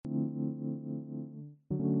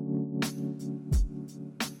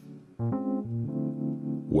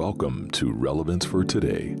Welcome to Relevance for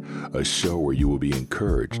Today, a show where you will be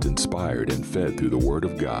encouraged, inspired, and fed through the Word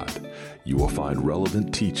of God. You will find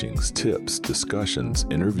relevant teachings, tips, discussions,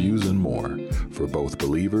 interviews, and more for both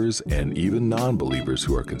believers and even non-believers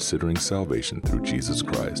who are considering salvation through Jesus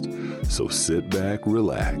Christ. So sit back,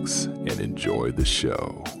 relax, and enjoy the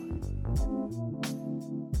show.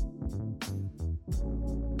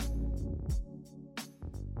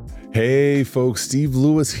 Hey folks, Steve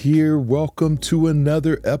Lewis here. Welcome to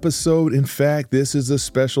another episode. In fact, this is a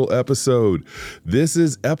special episode. This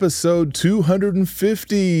is episode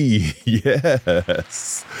 250.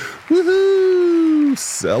 Yes. Woohoo!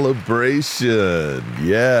 Celebration.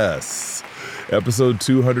 Yes. Episode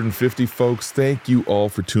 250, folks. Thank you all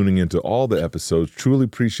for tuning into all the episodes. Truly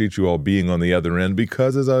appreciate you all being on the other end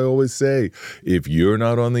because, as I always say, if you're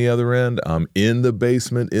not on the other end, I'm in the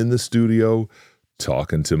basement, in the studio,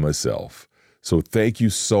 talking to myself. So thank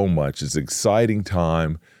you so much. It's an exciting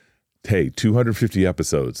time. Hey, 250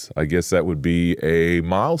 episodes. I guess that would be a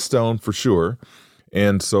milestone for sure.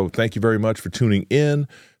 And so thank you very much for tuning in.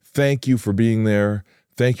 Thank you for being there.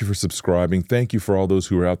 Thank you for subscribing. Thank you for all those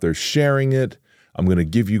who are out there sharing it. I'm going to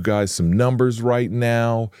give you guys some numbers right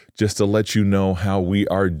now just to let you know how we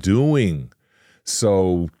are doing.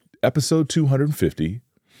 So episode 250,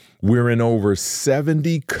 we're in over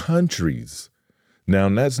 70 countries. Now,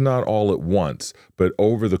 that's not all at once, but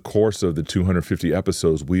over the course of the 250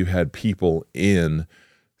 episodes, we've had people in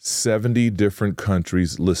 70 different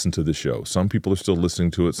countries listen to the show. Some people are still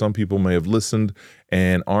listening to it. Some people may have listened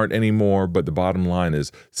and aren't anymore, but the bottom line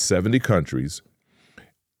is 70 countries,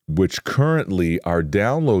 which currently our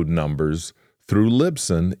download numbers through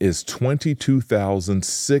Libsyn is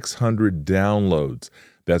 22,600 downloads.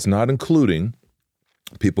 That's not including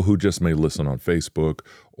people who just may listen on Facebook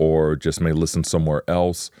or just may listen somewhere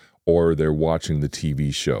else, or they're watching the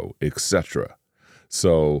TV show, etc.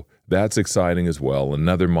 So that's exciting as well.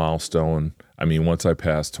 Another milestone. I mean, once I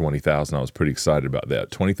passed 20,000, I was pretty excited about that.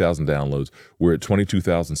 20,000 downloads. We're at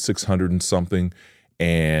 22,600 and something,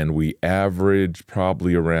 and we average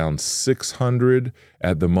probably around 600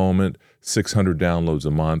 at the moment, 600 downloads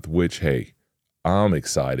a month, which, hey, I'm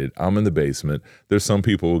excited. I'm in the basement. There's some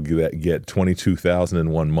people who get 22,000 in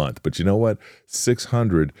 1 month. But you know what?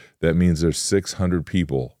 600, that means there's 600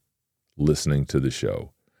 people listening to the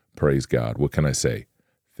show. Praise God. What can I say?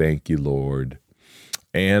 Thank you, Lord.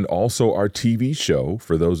 And also our TV show,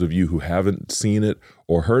 for those of you who haven't seen it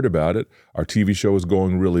or heard about it, our TV show is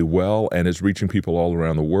going really well and it's reaching people all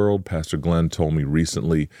around the world. Pastor Glenn told me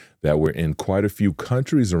recently that we're in quite a few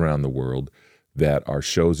countries around the world that our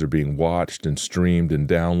shows are being watched and streamed and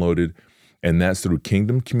downloaded, and that's through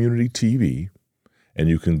Kingdom Community TV. And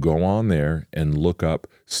you can go on there and look up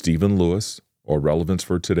Stephen Lewis or Relevance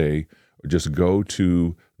for Today, or just go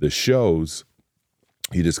to the shows.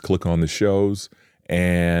 You just click on the shows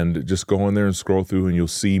and just go in there and scroll through and you'll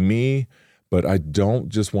see me. But I don't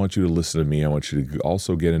just want you to listen to me. I want you to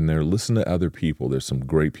also get in there, listen to other people. There's some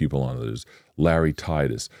great people on there. There's Larry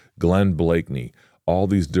Titus, Glenn Blakeney, all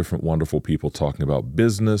these different wonderful people talking about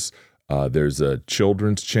business. There's a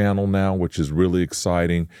children's channel now, which is really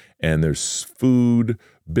exciting. And there's food,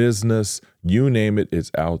 business, you name it,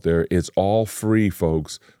 it's out there. It's all free,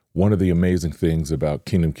 folks. One of the amazing things about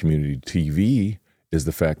Kingdom Community TV is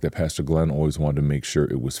the fact that Pastor Glenn always wanted to make sure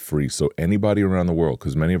it was free. So anybody around the world,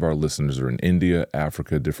 because many of our listeners are in India,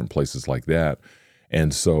 Africa, different places like that.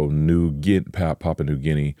 And so Papua New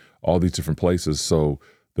Guinea, all these different places. So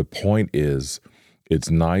the point is, it's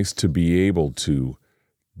nice to be able to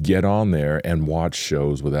get on there and watch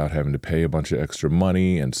shows without having to pay a bunch of extra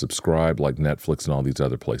money and subscribe like Netflix and all these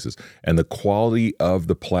other places. And the quality of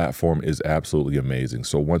the platform is absolutely amazing.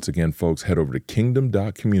 So once again, folks, head over to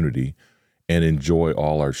kingdom.community and enjoy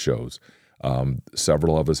all our shows.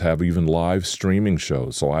 Several of us have even live streaming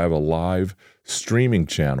shows. So I have a live streaming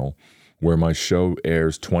channel where my show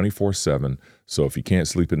airs 24/7. So if you can't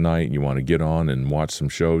sleep at night and you want to get on and watch some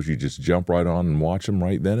shows, you just jump right on and watch them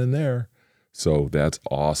right then and there. So that's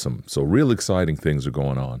awesome. So real exciting things are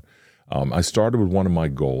going on. I started with one of my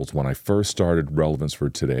goals when I first started Relevance for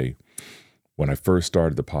Today, when I first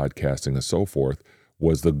started the podcasting and so forth,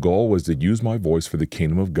 was the goal was to use my voice for the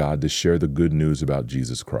kingdom of God to share the good news about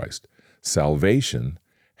Jesus Christ. Salvation,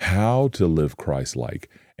 how to live Christ-like,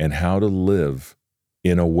 and how to live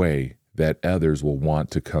in a way that others will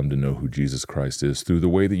want to come to know who Jesus Christ is through the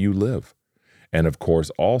way that you live. And of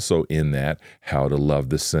course, also in that, how to love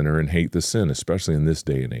the sinner and hate the sin, especially in this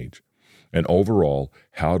day and age. And overall,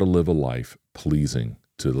 how to live a life pleasing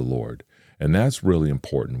to the Lord. And that's really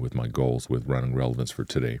important with my goals with running Relevance for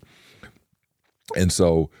Today. And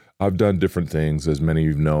so I've done different things, as many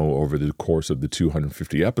of you know, over the course of the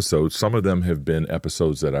 250 episodes. Some of them have been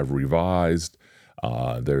episodes that I've revised.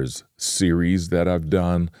 There's series that I've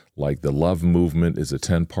done, like the Love Movement is a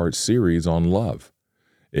 10-part series on love.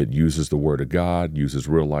 It uses the Word of God, uses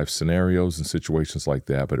real-life scenarios and situations like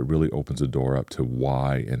that, but it really opens the door up to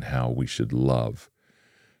why and how we should love.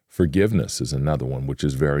 Forgiveness is another one, which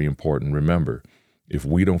is very important. Remember, if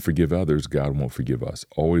we don't forgive others, God won't forgive us.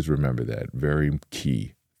 Always remember that. Very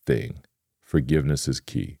key thing. Forgiveness is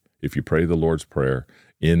key. If you pray the Lord's Prayer,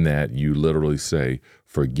 in that you literally say,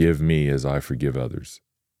 forgive me as I forgive others.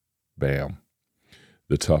 Bam.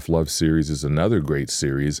 The Tough Love series is another great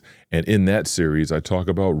series, and in that series, I talk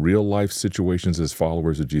about real-life situations as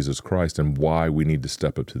followers of Jesus Christ and why we need to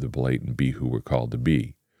step up to the plate and be who we're called to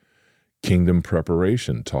be. Kingdom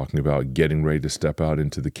preparation, talking about getting ready to step out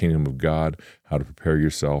into the kingdom of God, how to prepare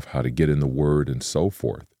yourself, how to get in the Word, and so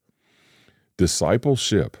forth.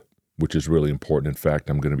 Discipleship, which is really important. In fact,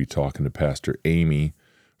 I'm going to be talking to Pastor Amy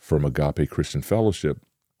from Agape Christian Fellowship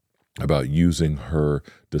about using her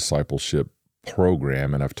discipleship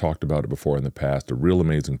program, and I've talked about it before in the past, a real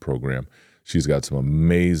amazing program. She's got some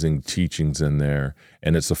amazing teachings in there,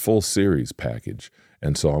 and it's a full series package.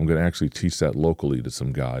 And so I'm going to actually teach that locally to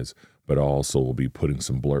some guys, but also will be putting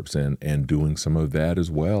some blurbs in and doing some of that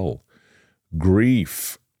as well.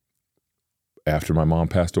 Grief. After my mom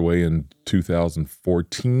passed away in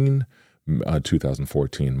 2014,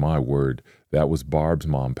 my word, that was Barb's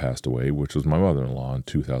mom passed away, which was my mother-in-law in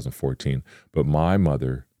 2014. But my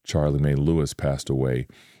mother, Charlie Mae Lewis, passed away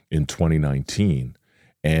in 2019.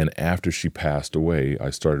 And after she passed away,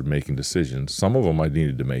 I started making decisions. Some of them I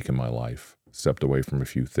needed to make in my life. Stepped away from a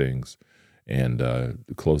few things and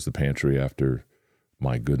closed the pantry after,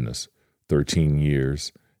 my goodness, 13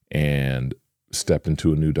 years, and stepped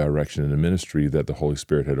into a new direction in the ministry that the Holy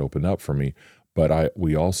Spirit had opened up for me. But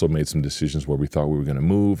we also made some decisions where we thought we were going to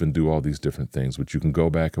move and do all these different things, which you can go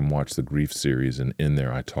back and watch the grief series, and in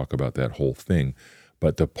there I talk about that whole thing.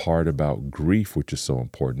 But the part about grief, which is so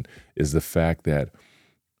important, is the fact that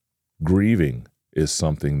grieving is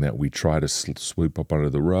something that we try to sweep up under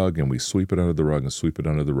the rug, and we sweep it under the rug and sweep it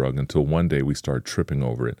under the rug until one day we start tripping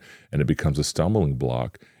over it, and it becomes a stumbling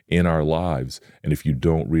block in our lives. And if you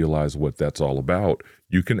don't realize what that's all about,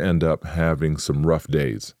 you can end up having some rough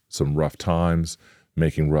days, some rough times,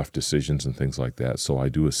 making rough decisions and things like that. So I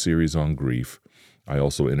do a series on grief. I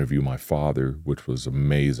also interview my father, which was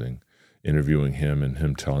amazing, interviewing him and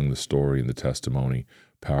him telling the story and the testimony.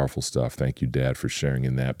 Powerful stuff. Thank you, Dad, for sharing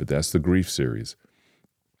in that. But that's the grief series.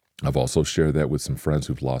 I've also shared that with some friends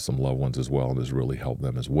who've lost some loved ones as well, and has really helped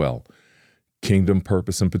them as well. Kingdom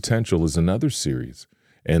Purpose and Potential is another series.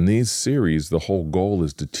 And these series, the whole goal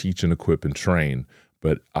is to teach and equip and train.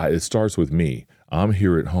 But it starts with me. I'm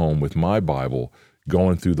here at home with my Bible,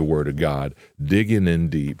 going through the Word of God, digging in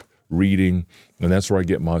deep, reading, and that's where I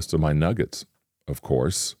get most of my nuggets, of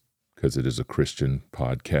course, because it is a Christian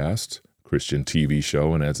podcast, Christian TV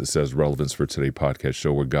show, and as it says, relevance for today podcast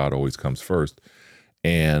show where God always comes first.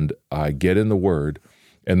 And I get in the Word,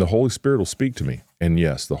 and the Holy Spirit will speak to me. And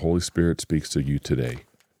yes, the Holy Spirit speaks to you today.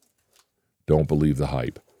 Don't believe the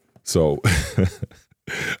hype. So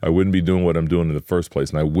I wouldn't be doing what I'm doing in the first place,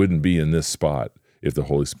 and I wouldn't be in this spot if the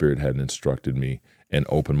Holy Spirit hadn't instructed me and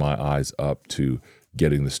opened my eyes up to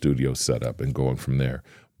getting the studio set up and going from there.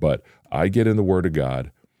 But I get in the Word of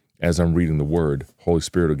God. As I'm reading the Word, Holy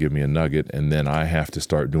Spirit will give me a nugget, and then I have to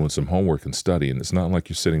start doing some homework and study. And it's not like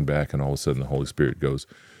you're sitting back and all of a sudden the Holy Spirit goes,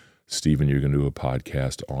 Stephen, you're going to do a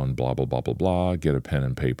podcast on blah, blah, blah, blah, blah. Get a pen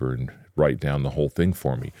and paper and write down the whole thing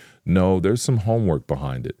for me. No, there's some homework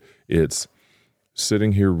behind it. It's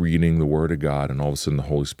sitting here reading the Word of God, and all of a sudden the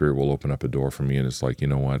Holy Spirit will open up a door for me, and it's like, you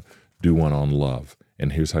know what? Do one on love.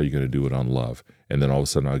 And here's how you're going to do it on love. And then all of a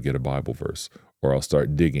sudden I'll get a Bible verse. Or I'll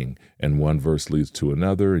start digging, and one verse leads to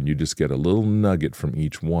another, and you just get a little nugget from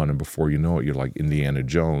each one, and before you know it, you're like Indiana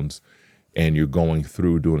Jones, and you're going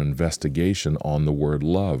through doing an investigation on the word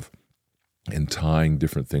love and tying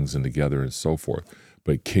different things in together and so forth.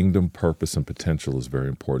 But kingdom purpose and potential is very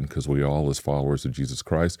important because we all, as followers of Jesus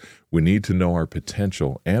Christ, we need to know our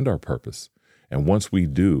potential and our purpose. And once we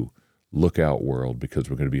do, look out, world, because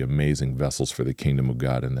we're going to be amazing vessels for the kingdom of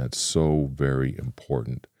God, and that's so very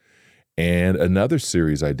important. And another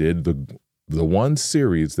series I did, the one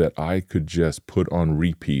series that I could just put on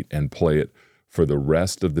repeat and play it for the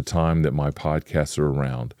rest of the time that my podcasts are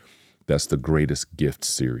around, that's the Greatest Gift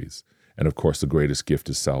series. And of course, the greatest gift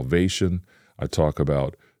is salvation. I talk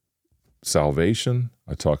about salvation.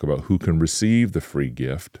 I talk about who can receive the free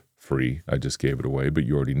gift. Free, I just gave it away, but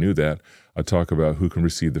you already knew that. I talk about who can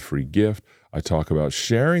receive the free gift. I talk about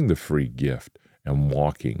sharing the free gift and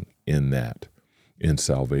walking in that, in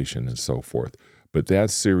salvation and so forth. But that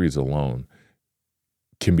series alone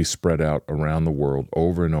can be spread out around the world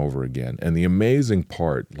over and over again. And the amazing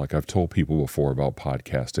part, like I've told people before about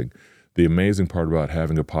podcasting, the amazing part about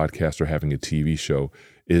having a podcast or having a TV show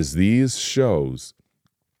is these shows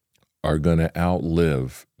are going to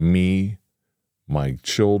outlive me, my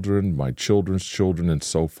children, my children's children, and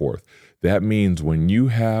so forth. That means when you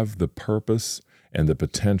have the purpose and the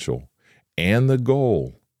potential and the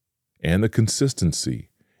goal and the consistency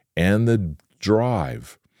and the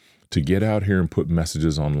drive to get out here and put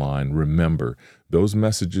messages online, remember, those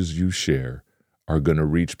messages you share are going to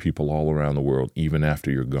reach people all around the world even after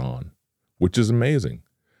you're gone, which is amazing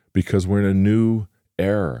because we're in a new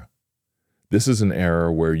era. This is an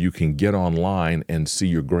era where you can get online and see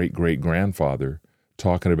your great-great-grandfather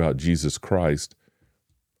talking about Jesus Christ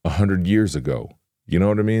 100 years ago. You know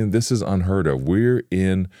what I mean? This is unheard of. We're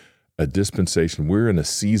in a dispensation. We're in a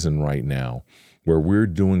season right now where we're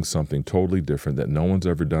doing something totally different that no one's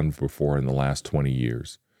ever done before in the last 20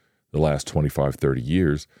 years, the last 25, 30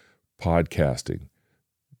 years, podcasting,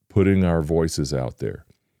 putting our voices out there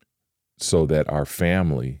so that our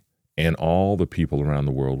family and all the people around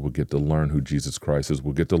the world will get to learn who Jesus Christ is,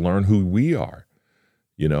 will get to learn who we are.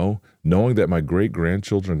 You know, knowing that my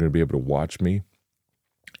great-grandchildren are going to be able to watch me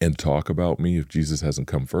and talk about me, if Jesus hasn't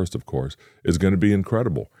come first, of course, is going to be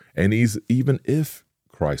incredible. And even if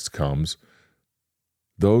Christ comes,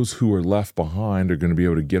 those who are left behind are going to be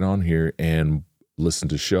able to get on here and listen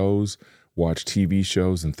to shows, watch TV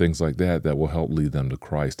shows and things like that that will help lead them to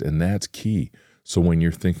Christ. And that's key. So when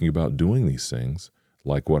you're thinking about doing these things,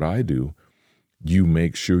 like what I do, you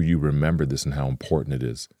make sure you remember this and how important it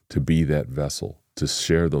is to be that vessel, to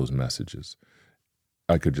share those messages.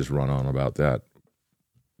 I could just run on about that,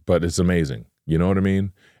 but it's amazing. You know what I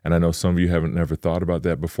mean? And I know some of you haven't never thought about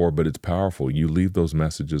that before, but it's powerful. You leave those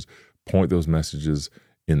messages, point those messages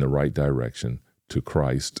in the right direction to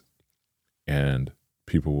Christ, and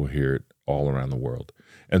people will hear it all around the world.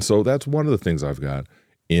 And so that's one of the things I've got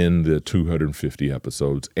in the 250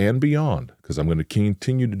 episodes and beyond, because I'm going to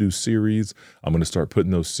continue to do series. I'm going to start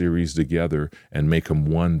putting those series together and make them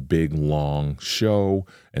one big, long show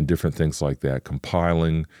and different things like that,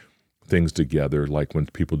 compiling things together. Like when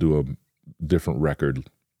people do a different record,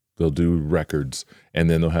 they'll do records and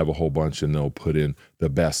then they'll have a whole bunch and they'll put in the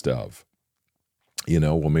best of. You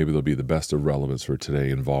know, well, maybe there'll be the best of relevance for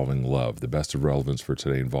today involving love, the best of relevance for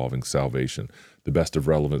today involving salvation, the best of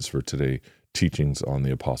relevance for today teachings on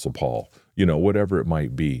the Apostle Paul, you know, whatever it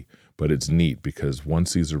might be. But it's neat because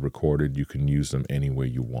once these are recorded, you can use them any way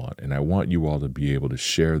you want. And I want you all to be able to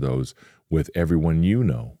share those with everyone you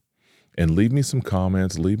know. And leave me some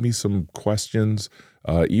comments, leave me some questions,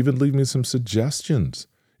 even leave me some suggestions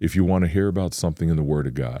if you want to hear about something in the Word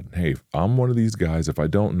of God. Hey, I'm one of these guys, if I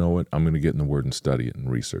don't know it, I'm going to get in the Word and study it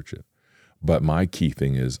and research it. But my key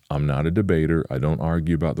thing is I'm not a debater. I don't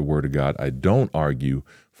argue about the Word of God. I don't argue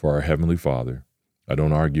for our Heavenly Father. I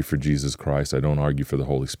don't argue for Jesus Christ. I don't argue for the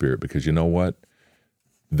Holy Spirit, because you know what?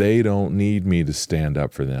 They don't need me to stand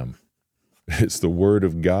up for them. It's the Word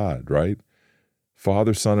of God, right?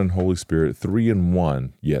 Father, Son, and Holy Spirit, 3 in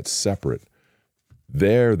 1, yet separate.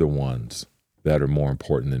 They're the ones that are more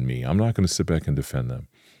important than me. I'm not going to sit back and defend them.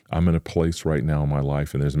 I'm in a place right now in my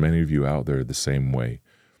life, and there's many of you out there the same way.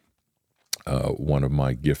 One of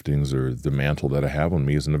my giftings, or the mantle that I have on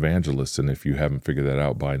me, is an evangelist. And if you haven't figured that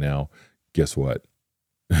out by now, guess what?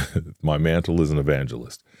 My mantle is an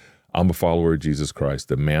evangelist. I'm a follower of Jesus Christ.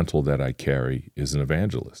 The mantle that I carry is an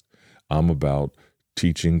evangelist. I'm about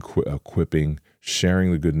teaching, equipping,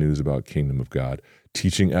 sharing the good news about kingdom of God,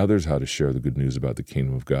 teaching others how to share the good news about the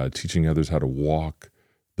kingdom of God, teaching others how to walk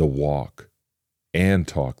the walk and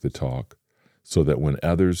talk the talk, so that when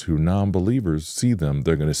others who are non-believers see them,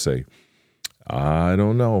 they're going to say, I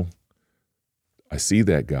don't know. I see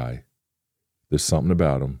that guy. There's something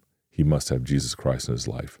about him. He must have Jesus Christ in his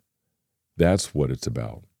life. That's what it's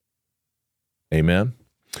about. Amen?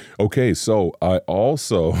 Okay, so I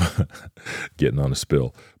also, getting on a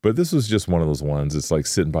spill, but this was just one of those ones. It's like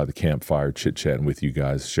sitting by the campfire, chit-chatting with you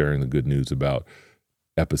guys, sharing the good news about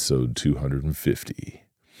episode 250.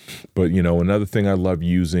 But, you know, another thing I love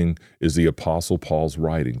using is the Apostle Paul's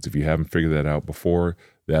writings. If you haven't figured that out before,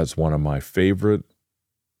 that's one of my favorite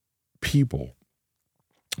people,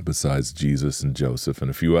 besides Jesus and Joseph and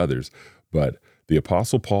a few others. But the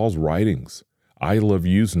Apostle Paul's writings, I love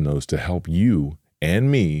using those to help you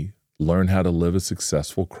and me learn how to live a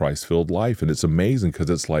successful Christ-filled life. And it's amazing because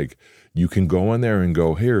it's like you can go in there and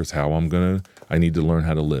go, here's how I need to learn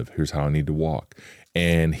how to live. Here's how I need to walk.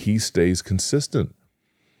 And he stays consistent.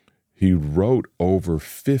 He wrote over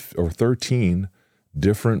 13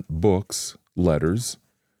 different books, letters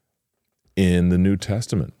in the New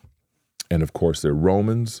Testament. And of course, they're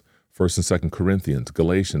Romans, 1st and 2nd Corinthians,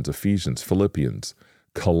 Galatians, Ephesians, Philippians,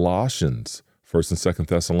 Colossians, 1st and 2nd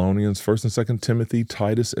Thessalonians, 1st and 2nd Timothy,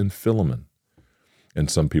 Titus, and Philemon. And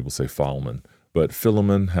some people say Philemon, but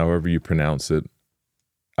Philemon, however you pronounce it,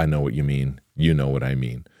 I know what you mean. You know what I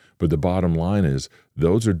mean. But the bottom line is,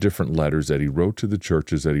 those are different letters that he wrote to the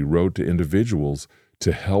churches, that he wrote to individuals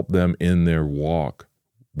to help them in their walk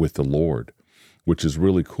with the Lord, which is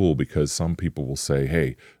really cool because some people will say,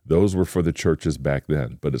 hey, those were for the churches back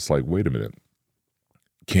then. But it's like, wait a minute.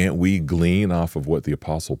 Can't we glean off of what the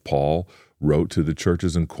Apostle Paul wrote to the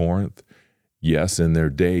churches in Corinth? Yes, in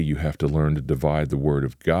their day, you have to learn to divide the word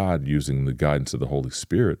of God using the guidance of the Holy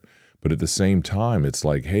Spirit. But at the same time, it's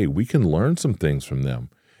like, hey, we can learn some things from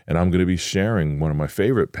them. And I'm going to be sharing one of my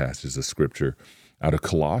favorite passages of Scripture out of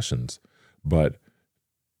Colossians. But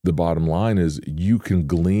the bottom line is you can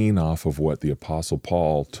glean off of what the Apostle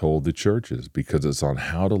Paul told the churches because it's on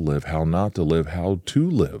how to live, how not to live, how to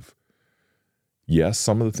live. Yes,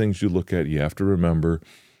 some of the things you look at, you have to remember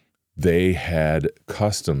they had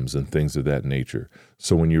customs and things of that nature.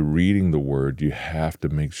 So when you're reading the word, you have to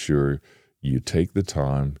make sure you take the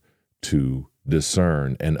time to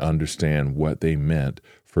discern and understand what they meant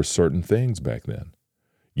for certain things back then.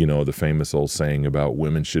 You know, the famous old saying about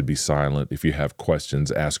women should be silent. If you have questions,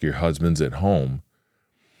 ask your husbands at home.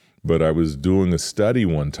 But I was doing a study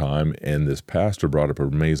one time, and this pastor brought up an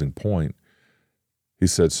amazing point. He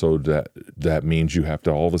said, so that means you have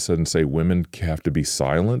to all of a sudden say women have to be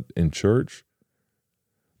silent in church?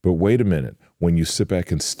 But wait a minute. When you sit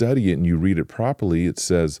back and study it and you read it properly, it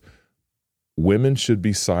says women should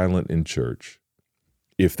be silent in church.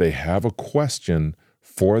 If they have a question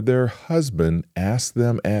for their husband, ask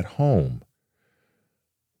them at home.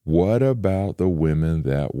 What about the women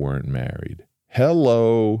that weren't married?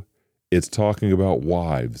 Hello. It's talking about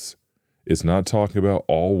wives. It's not talking about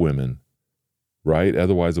all women, right?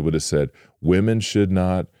 Otherwise, it would have said women should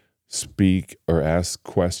not speak or ask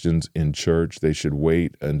questions in church. They should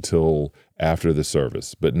wait until after the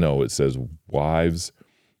service. But no, it says wives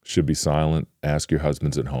should be silent. Ask your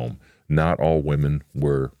husbands at home. Not all women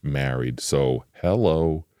were married. So,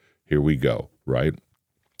 hello, here we go, right?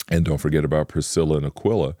 And don't forget about Priscilla and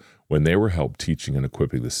Aquila when they were helped teaching and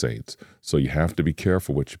equipping the saints. So you have to be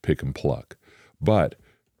careful what you pick and pluck. But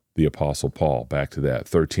the Apostle Paul, back to that,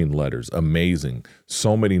 13 letters, amazing.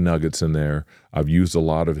 So many nuggets in there. I've used a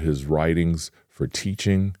lot of his writings for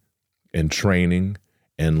teaching and training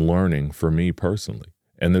and learning for me personally.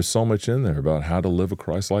 And there's so much in there about how to live a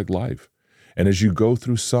Christ-like life. And as you go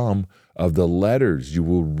through some of the letters, you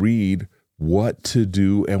will read what to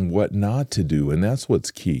do and what not to do. And that's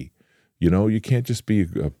what's key. You know, you can't just be,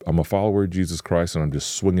 I'm a follower of Jesus Christ and I'm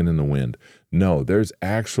just swinging in the wind. No, there's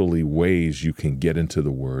actually ways you can get into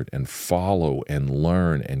the Word and follow and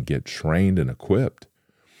learn and get trained and equipped.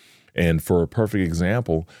 And for a perfect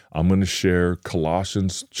example, I'm going to share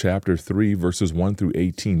Colossians chapter 3, verses 1 through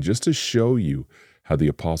 18, just to show you how the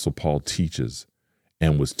Apostle Paul teaches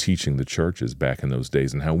and was teaching the churches back in those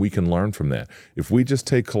days and how we can learn from that. If we just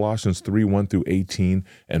take Colossians 3, 1 through 18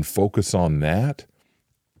 and focus on that,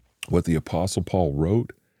 what the Apostle Paul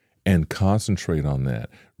wrote, and concentrate on that,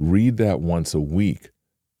 read that once a week,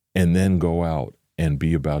 and then go out and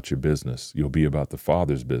be about your business. You'll be about the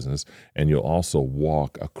Father's business, and you'll also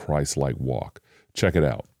walk a Christ-like walk. Check it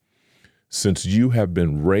out. Since you have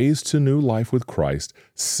been raised to new life with Christ,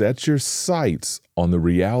 set your sights on the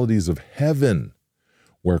realities of heaven,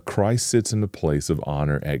 where Christ sits in the place of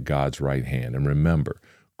honor at God's right hand. And remember,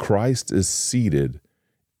 Christ is seated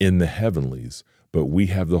in the heavenlies, but we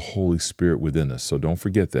have the Holy Spirit within us. So don't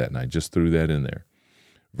forget that. And I just threw that in there.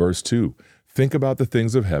 Verse 2, think about the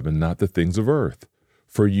things of heaven, not the things of earth.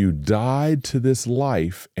 For you died to this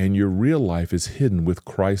life, and your real life is hidden with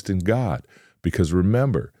Christ in God. Because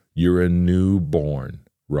remember, you're a newborn,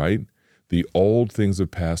 right? The old things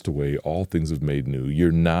have passed away. All things have made new.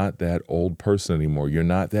 You're not that old person anymore. You're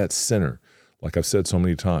not that sinner. Like I've said so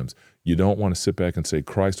many times, you don't want to sit back and say,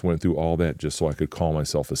 Christ went through all that just so I could call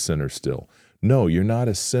myself a sinner still. No, you're not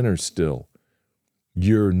a sinner still.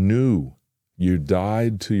 You're new. You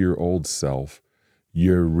died to your old self.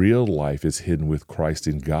 Your real life is hidden with Christ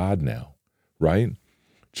in God now, right?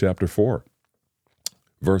 Chapter 4,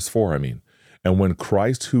 verse 4, And when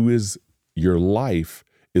Christ, who is your life,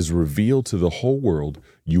 is revealed to the whole world,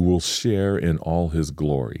 you will share in all his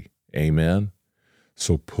glory. Amen.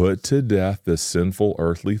 So put to death the sinful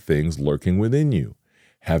earthly things lurking within you.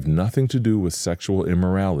 Have nothing to do with sexual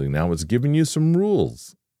immorality. Now it's giving you some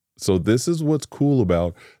rules, So this is what's cool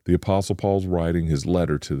about the Apostle Paul's writing his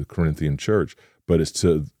letter to the Corinthian church, but it's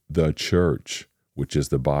to the church, which is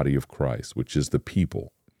the body of Christ, which is the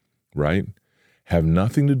people, right? Have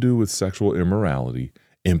nothing to do with sexual immorality,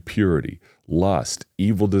 impurity, lust,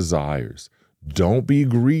 evil desires. Don't be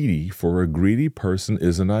greedy, for a greedy person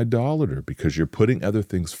is an idolater, because you're putting other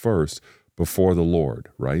things first before the Lord,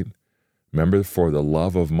 right? Remember, for the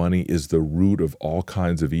love of money is the root of all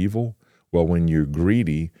kinds of evil. Well, when you're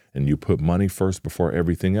greedy and you put money first before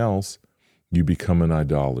everything else, you become an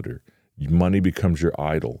idolater. Money becomes your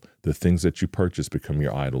idol. The things that you purchase become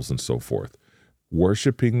your idols and so forth.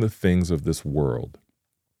 Worshiping the things of this world.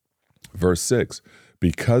 Verse 6,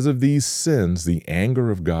 because of these sins, the anger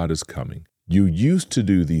of God is coming. You used to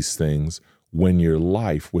do these things when your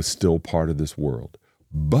life was still part of this world.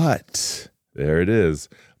 But, there it is,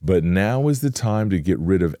 but now is the time to get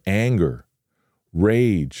rid of anger,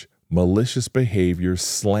 rage, malicious behavior,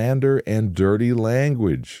 slander, and dirty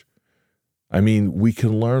language. I mean, we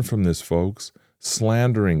can learn from this, folks.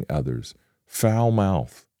 Slandering others, foul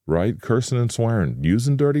mouth, right? Cursing and swearing,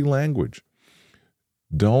 using dirty language.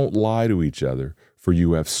 Don't lie to each other, for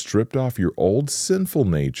you have stripped off your old sinful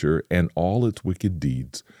nature and all its wicked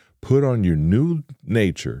deeds. Put on your new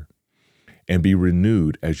nature and be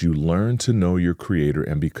renewed as you learn to know your Creator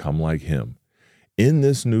and become like Him. In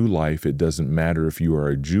this new life, it doesn't matter if you are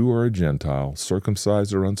a Jew or a Gentile,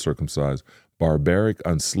 circumcised or uncircumcised, barbaric,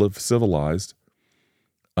 uncivilized,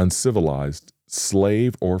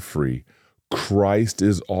 slave or free. Christ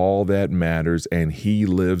is all that matters, and He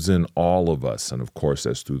lives in all of us. And of course,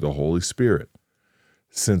 that's through the Holy Spirit.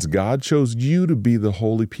 Since God chose you to be the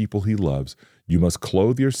holy people He loves, you must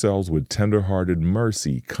clothe yourselves with tender-hearted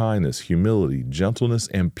mercy, kindness, humility, gentleness,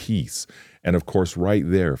 and peace. And of course, right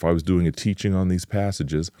there, if I was doing a teaching on these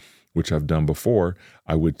passages, which I've done before,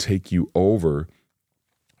 I would take you over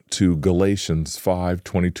to Galatians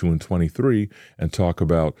 5:22 and 23 and talk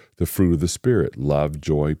about the fruit of the Spirit: love,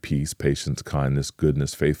 joy, peace, patience, kindness,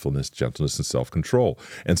 goodness, faithfulness, gentleness, and self-control.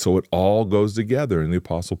 And so it all goes together, and the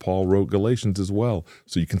Apostle Paul wrote Galatians as well.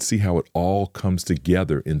 So you can see how it all comes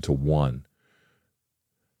together into one.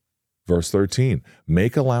 Verse 13,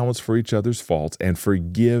 make allowance for each other's faults and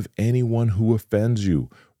forgive anyone who offends you.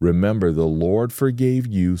 Remember, the Lord forgave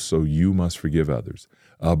you, so you must forgive others.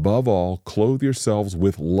 Above all, clothe yourselves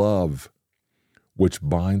with love, which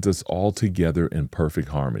binds us all together in perfect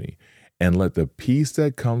harmony. And let the peace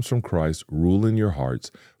that comes from Christ rule in your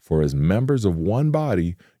hearts, for as members of one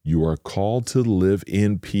body, you are called to live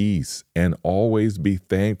in peace and always be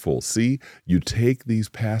thankful. See, you take these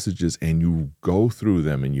passages and you go through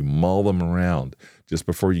them and you mull them around just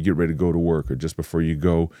before you get ready to go to work or just before you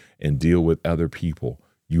go and deal with other people.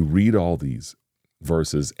 You read all these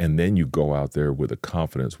verses, and then you go out there with a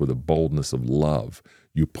confidence, with a boldness of love.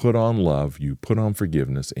 You put on love, you put on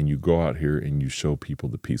forgiveness, and you go out here and you show people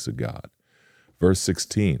the peace of God. Verse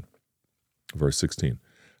 16,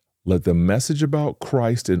 let the message about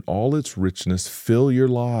Christ in all its richness fill your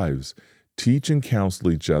lives. Teach and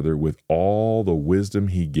counsel each other with all the wisdom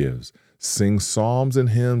He gives. Sing psalms and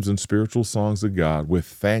hymns and spiritual songs to God with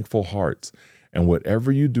thankful hearts. And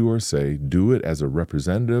whatever you do or say, do it as a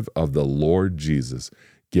representative of the Lord Jesus,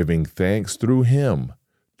 giving thanks through Him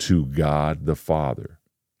to God the Father.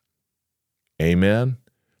 Amen.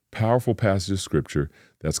 Powerful passage of Scripture.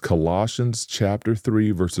 That's Colossians chapter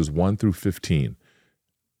 3, verses 1 through 15.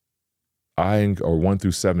 1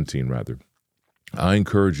 through 17, rather. I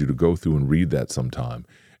encourage you to go through and read that sometime.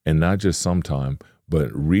 And not just sometime, but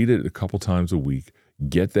read it a couple times a week.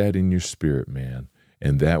 Get that in your spirit, man.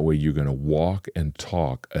 And that way you're going to walk and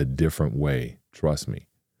talk a different way. Trust me.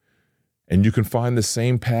 And you can find the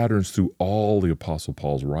same patterns through all the Apostle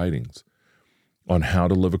Paul's writings on how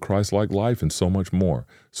to live a Christ-like life and so much more.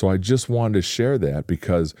 So I just wanted to share that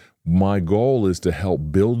because my goal is to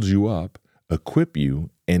help build you up, equip you,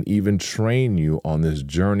 and even train you on this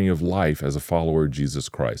journey of life as a follower of Jesus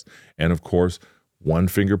Christ. And of course, one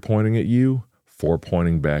finger pointing at you, 4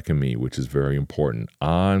 pointing back at me, which is very important.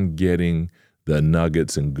 I'm getting the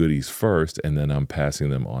nuggets and goodies first, and then I'm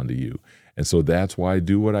passing them on to you. And so that's why I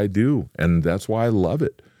do what I do, and that's why I love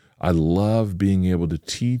it. I love being able to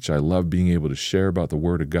teach. I love being able to share about the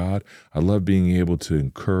Word of God. I love being able to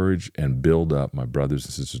encourage and build up my brothers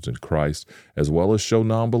and sisters in Christ, as well as show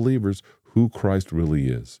non-believers who Christ really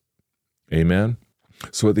is. Amen?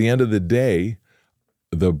 So at the end of the day,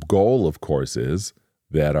 the goal, of course, is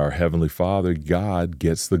that our Heavenly Father, God,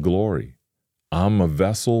 gets the glory. I'm a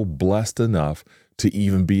vessel blessed enough to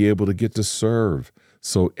even be able to get to serve.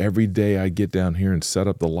 So every day I get down here and set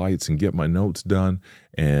up the lights and get my notes done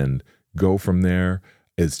and go from there.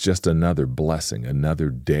 It's just another blessing,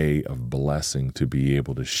 another day of blessing to be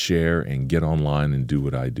able to share and get online and do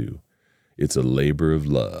what I do. It's a labor of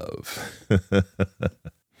love.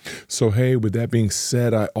 So, hey, with that being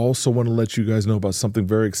said, I also want to let you guys know about something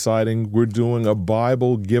very exciting. We're doing a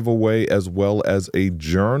Bible giveaway as well as a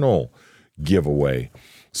journal giveaway.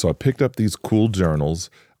 So I picked up these cool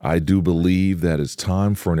journals. I do believe that it's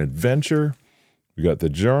time for an adventure. We got the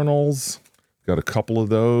journals, got a couple of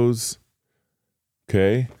those,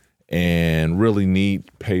 okay, and really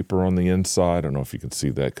neat paper on the inside. I don't know if you can see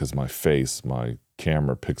that because my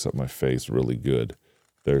camera picks up my face really good.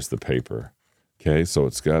 There's the paper. Okay, so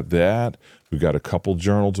it's got that. We've got a couple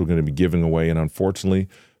journals we're going to be giving away, and unfortunately,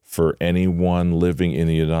 for anyone living in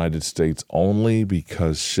the United States only,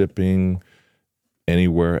 because shipping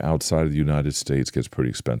anywhere outside of the United States gets pretty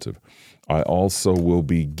expensive. I also will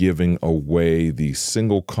be giving away the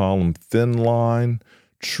single column thin line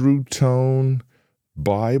True Tone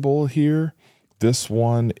Bible here. This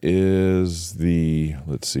one is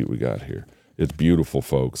let's see what we got here. It's beautiful,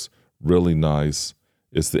 folks. Really nice.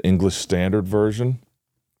 It's the English Standard Version.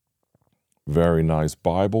 Very nice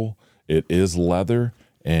Bible. It is leather,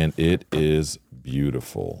 and it is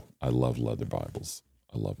beautiful. I love leather Bibles.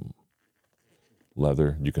 I love them.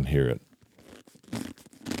 Leather, you can hear it.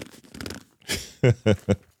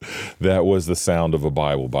 That was the sound of a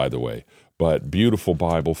Bible, by the way. But beautiful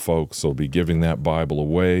Bible, folks. So I'll be giving that Bible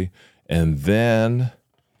away. And then,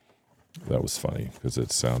 that was funny because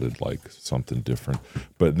it sounded like something different.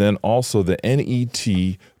 But then also the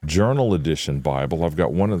NET Journal Edition Bible. I've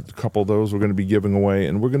got a couple of those we're going to be giving away.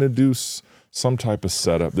 And we're going to do some type of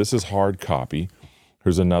setup. This is hard copy.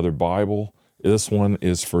 Here's another Bible. This one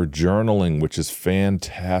is for journaling, which is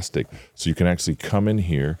fantastic. So you can actually come in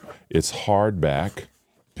here. It's hardback,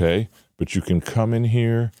 okay? But you can come in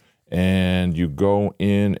here and you go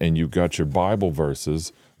in and you've got your Bible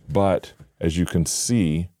verses. But as you can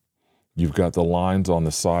see, you've got the lines on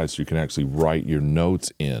the side so you can actually write your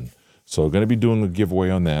notes in. So I'm going to be doing a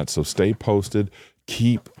giveaway on that. So stay posted.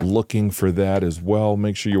 Keep looking for that as well.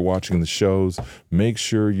 Make sure you're watching the shows. Make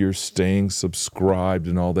sure you're staying subscribed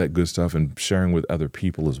and all that good stuff and sharing with other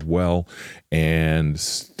people as well. And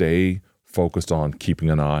stay focused on keeping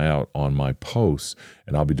an eye out on my posts.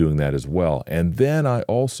 And I'll be doing that as well. And then I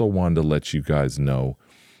also wanted to let you guys know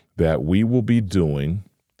that we will be doing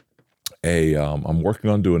I'm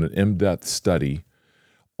working on doing an in-depth study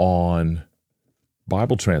on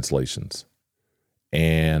Bible translations.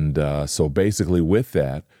 And so basically with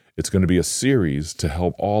that, it's going to be a series to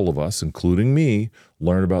help all of us, including me,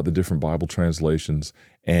 learn about the different Bible translations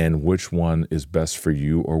and which one is best for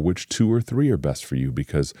you or which 2 or 3 are best for you,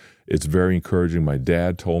 because it's very encouraging. My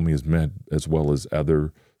dad told me, as well as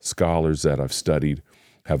other scholars that I've studied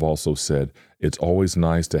have also said, it's always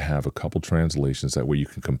nice to have a couple translations. That way you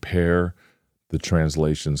can compare the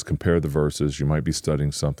translations, compare the verses. You might be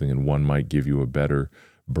studying something and one might give you a better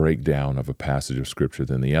breakdown of a passage of scripture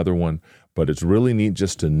than the other one, but it's really neat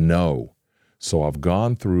just to know. So I've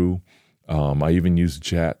gone through, I even used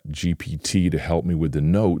ChatGPT to help me with the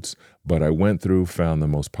notes, but I went through, found the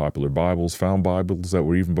most popular Bibles, found Bibles that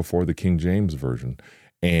were even before the King James Version,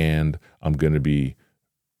 and I'm going to be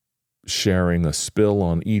sharing a spill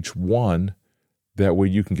on each one. That way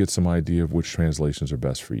you can get some idea of which translations are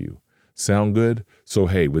best for you. Sound good? So,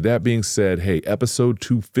 hey, with that being said, hey, episode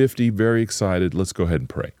 250, very excited. Let's go ahead and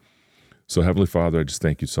pray. So, Heavenly Father, I just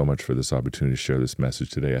thank you so much for this opportunity to share this message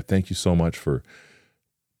today. I thank you so much for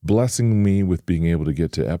blessing me with being able to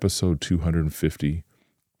get to episode 250.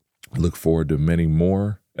 I look forward to many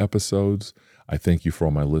more episodes. I thank you for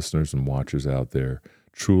all my listeners and watchers out there.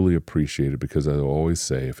 Truly appreciate it, because I always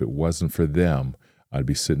say, if it wasn't for them, I'd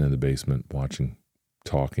be sitting in the basement watching,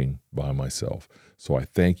 talking by myself. So I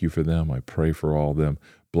thank you for them. I pray for all of them.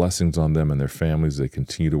 Blessings on them and their families. They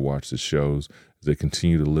continue to watch the shows. They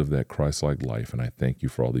continue to live that Christ-like life. And I thank you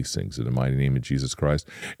for all these things. In the mighty name of Jesus Christ,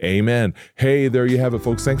 amen. Hey, there you have it,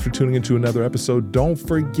 folks. Thanks for tuning into another episode. Don't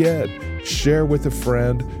forget, share with a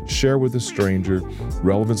friend, share with a stranger.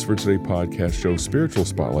 Relevance for Today podcast show, Spiritual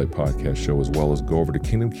Spotlight podcast show, as well as go over to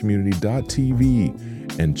kingdomcommunity.tv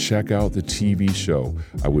and check out the TV show.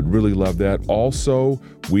 I would really love that. Also,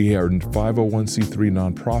 we are a 501c3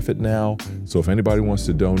 nonprofit now. So if anybody wants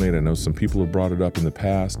to donate, I know some people have brought it up in the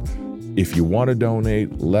past. If you want to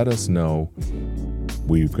donate, let us know.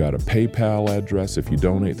 We've got a PayPal address. If you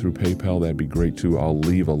donate through PayPal, that'd be great too. I'll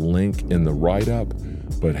leave a link in the write-up.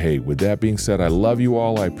 But hey, with that being said, I love you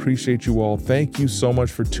all. I appreciate you all. Thank you so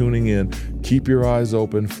much for tuning in. Keep your eyes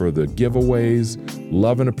open for the giveaways.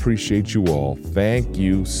 Love and appreciate you all. Thank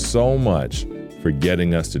you so much for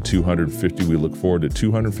getting us to 250. We look forward to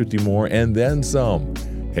 250 more and then some.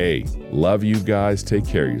 Hey, love you guys. Take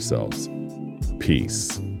care of yourselves.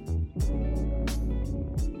 Peace.